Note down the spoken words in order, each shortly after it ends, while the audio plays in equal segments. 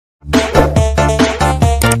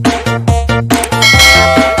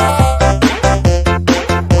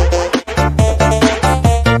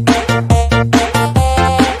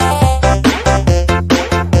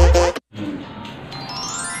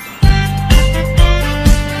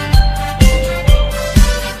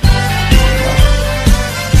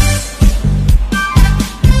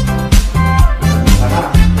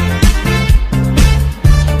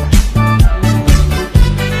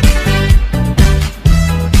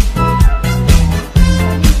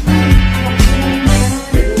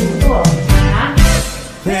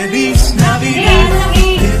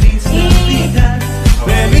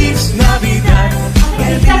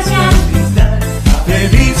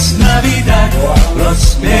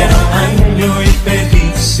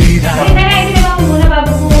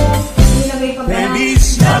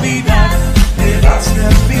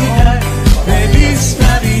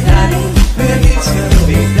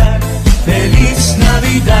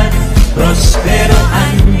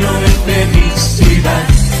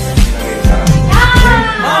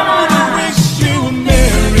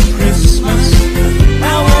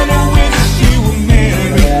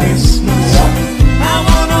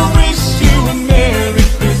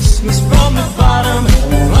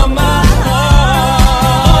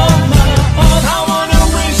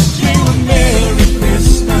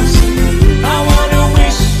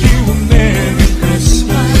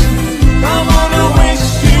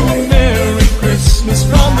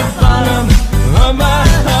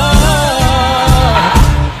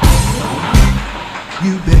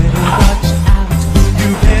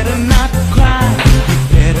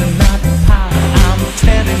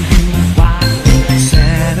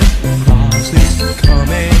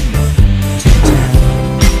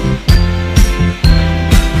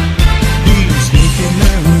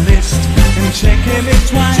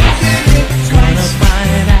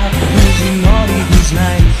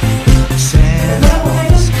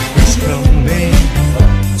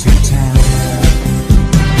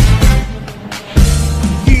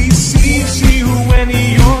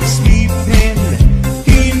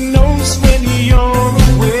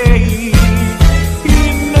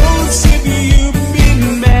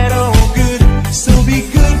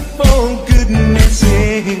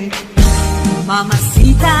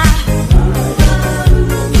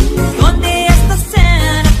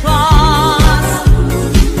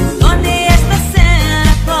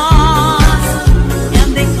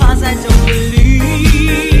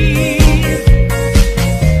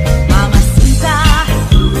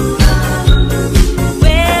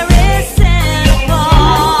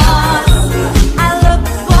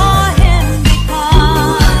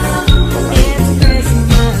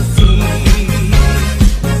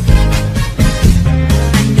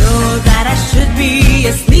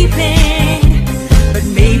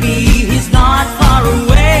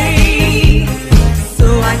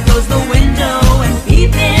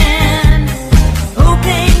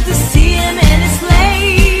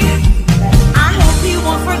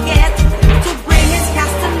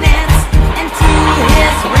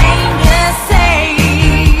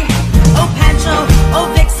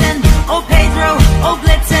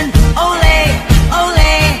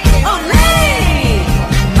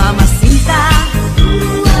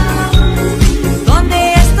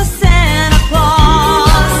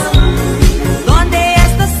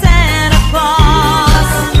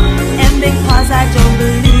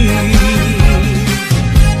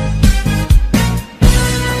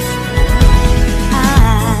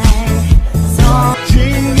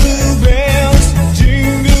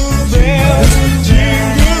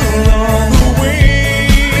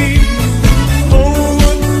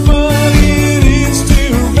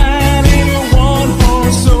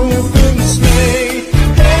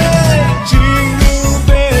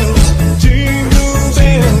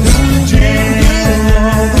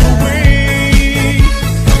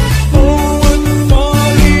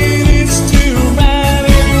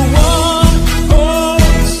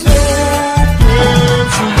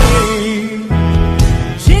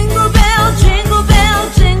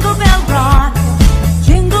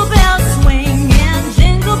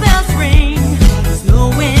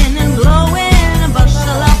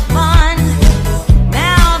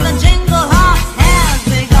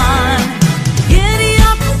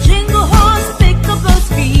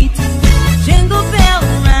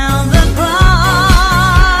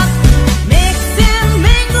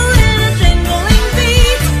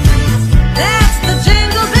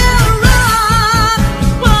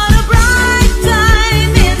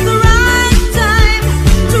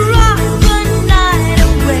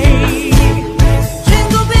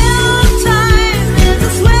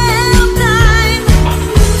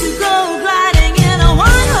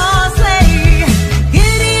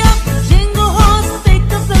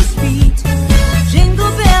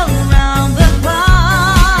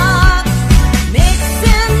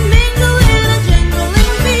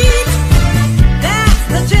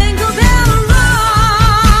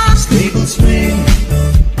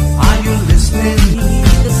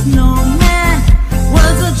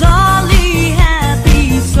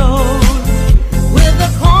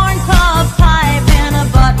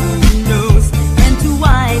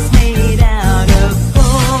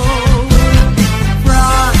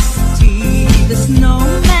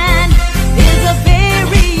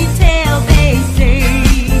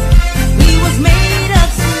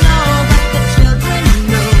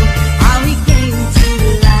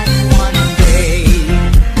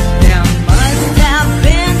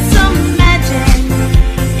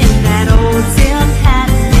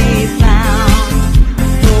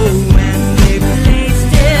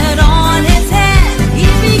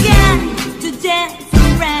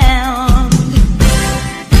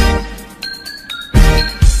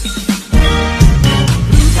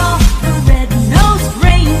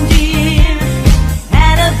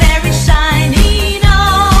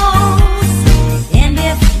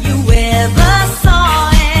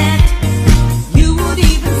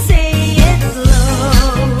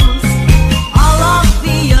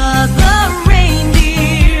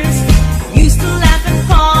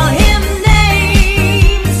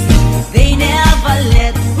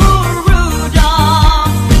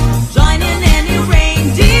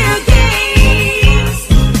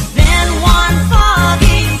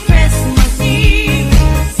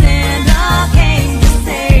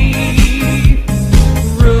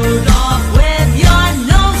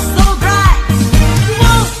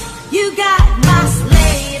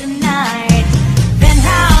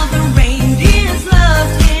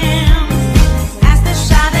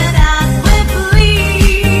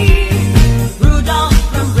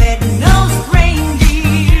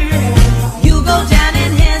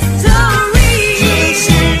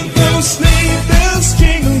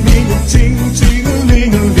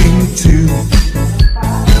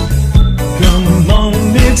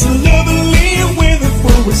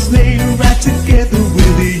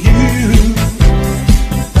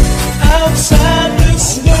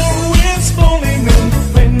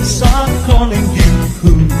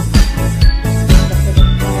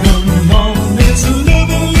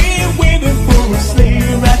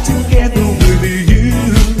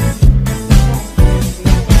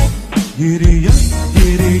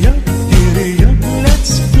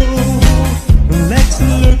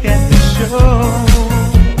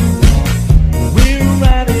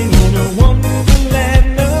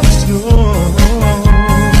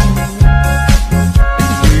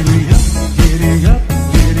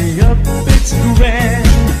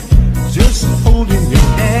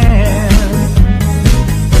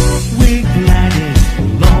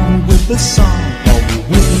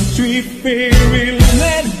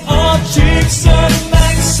fairyland. Our chicks are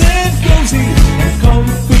nice and cozy, and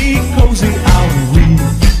comfy, cozy are we.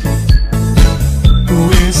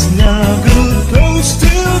 We're snuggled close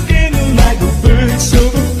together like a bird so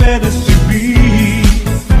feathers to be.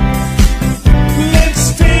 Let's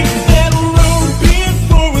take that road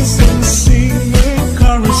before us and sing a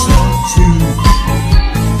chorus or two.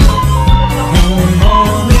 Come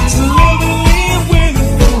on, it's lovely weather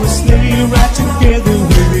for a sleigh ride together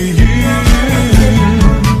with you.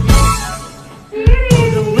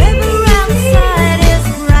 The weather outside is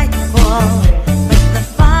frightful, but the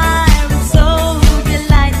fire is so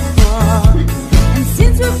delightful. And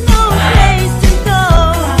since we've no place to go,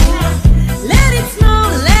 let it snow,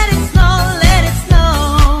 let it snow, let it snow.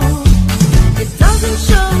 It doesn't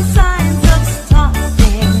show signs of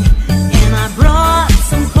stopping, and I brought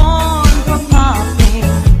some corn for popping.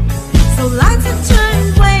 So lights are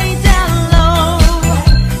turned way down low.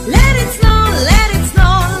 Let it snow, let it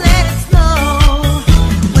snow, let it snow.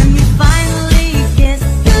 When we finally kiss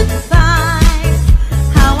goodbye,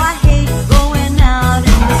 how I hate going out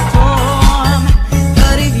in the storm.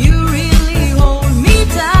 But if you really hold me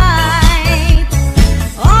tight,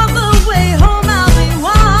 all the way home I'll be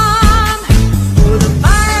warm. Oh, the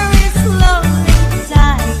fire is slowly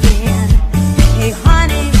dying. Hey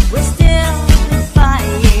honey, we're still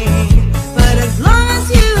fighting. But as long as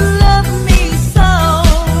you love me so,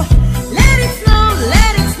 let it snow,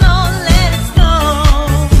 let it snow, let it snow.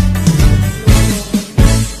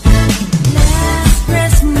 Last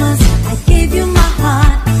Christmas I gave you my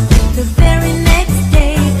heart. The very next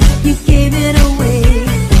day you gave it away.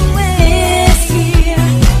 This year,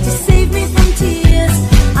 to save me from tears,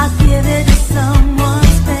 I'll give it to someone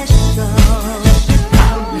special.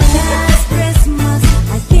 Last Christmas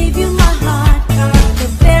I gave you my heart. The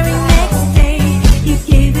very next day you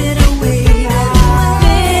gave it away.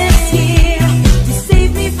 This year, to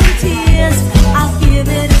save me from tears, I'll give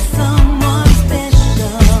it to someone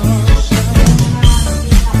special.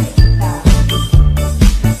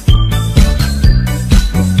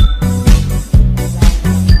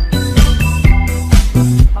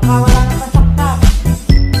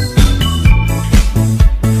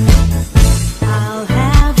 I'll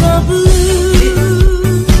have a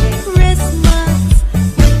blue Christmas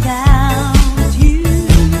without you.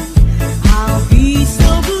 I'll be so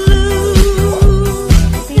blue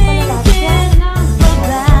thinking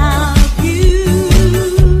about you.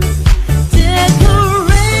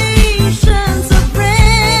 Decorations of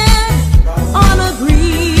red on a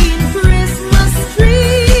green Christmas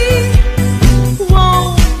tree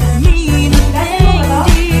won't mean a thing,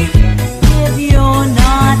 dear, if you're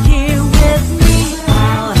not here with me.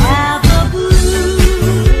 I'll have a blue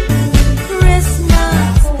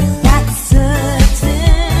Christmas, that's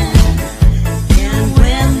certain. And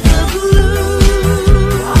when the blue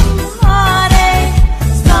heartache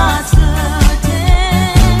starts hurting,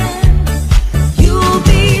 you'll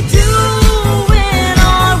be doing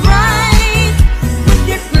alright with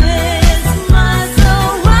your Christmas so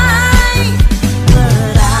white.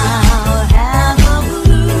 But I'll have a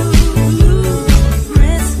blue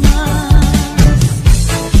Christmas.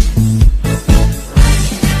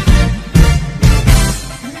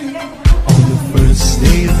 On the first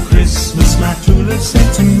day of Christmas, my true love sent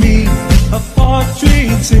to me a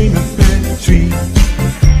partridge in a pear tree.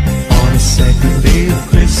 On the second day of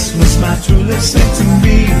Christmas, my true love sent to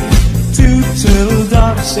me 2 turtle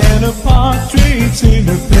doves and a partridge in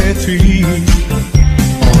a pear tree.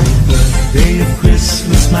 On the third day of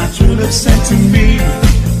Christmas, my true love sent to me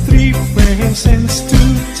 3 frankincense, 2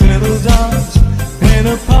 turtle doves and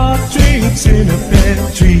a partridge in a pear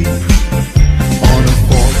tree. On the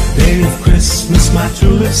fourth day of Christmas, my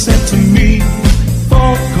true love sent to me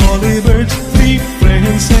 4 collie birds, 3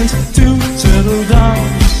 frankincense, 2 turtle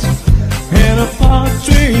doves and a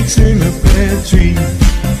partridge in a pear tree.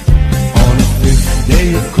 On the fifth day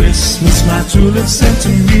of Christmas, my true love sent to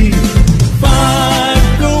me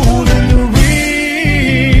 5 golden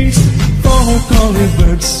rings, 4 collie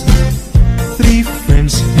birds, 3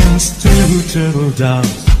 French hens, 2 turtle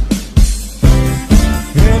doves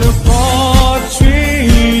and a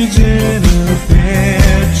partridge in a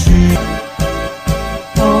pear tree.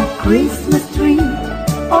 Oh Christmas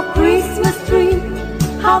tree,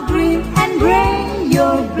 how green and gray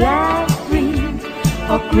your black tree.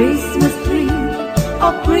 Oh Christmas tree,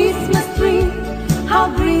 how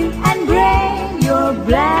green and gray your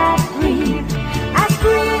black tree. As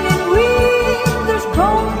green in winter's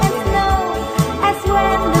cold and snow, as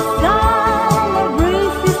when the summer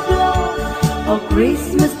breezes blow. Oh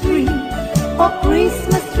Christmas tree,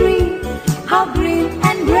 how green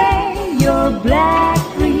and gray your black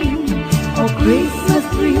tree. Christmas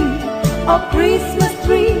tree, oh Christmas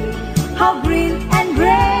tree, how green and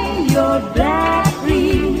gray your black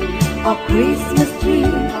tree. Oh Christmas tree,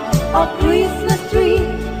 oh Christmas tree,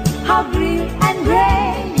 how green and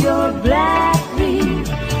gray your black tree.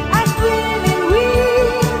 As green in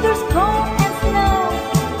winter's cold and snow,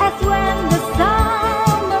 as when the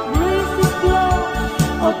summer breezes blow.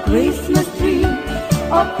 Oh Christmas tree,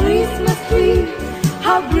 oh Christmas tree,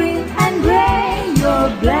 how green and gray your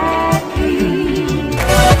black tree.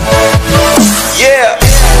 Yeah.